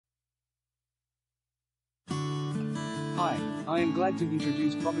Hi, I am glad to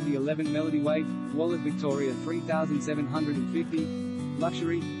introduce property 11 Melody Way, Wollert, Victoria 3750,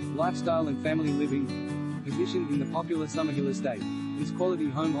 luxury, lifestyle and family living, positioned in the popular Summerhill estate. This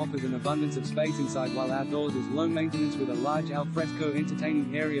quality home offers an abundance of space inside while outdoors is low maintenance with a large al fresco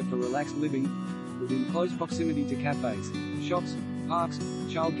entertaining area for relaxed living, within close proximity to cafes, shops, parks,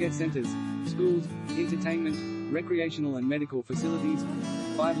 childcare centers, schools, entertainment, recreational and medical facilities,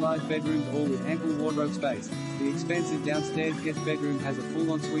 5 large bedrooms all with ample wardrobe space. The expansive downstairs guest bedroom has a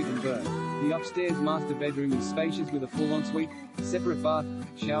full ensuite and berth. The upstairs master bedroom is spacious with a full ensuite, separate bath,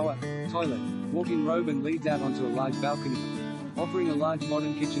 shower, toilet, walk-in robe and leads out onto a large balcony, offering a large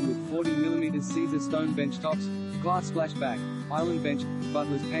modern kitchen with 40mm Caesar stone bench tops, glass splashback, island bench,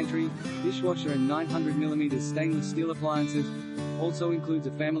 butler's pantry, dishwasher and 900mm stainless steel appliances. Also includes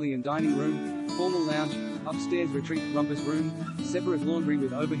a family and dining room, formal lounge, upstairs retreat rumpus room, separate laundry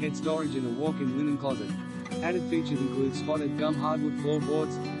with overhead storage and a walk-in linen closet. Added features include spotted gum hardwood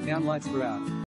floorboards, downlights throughout.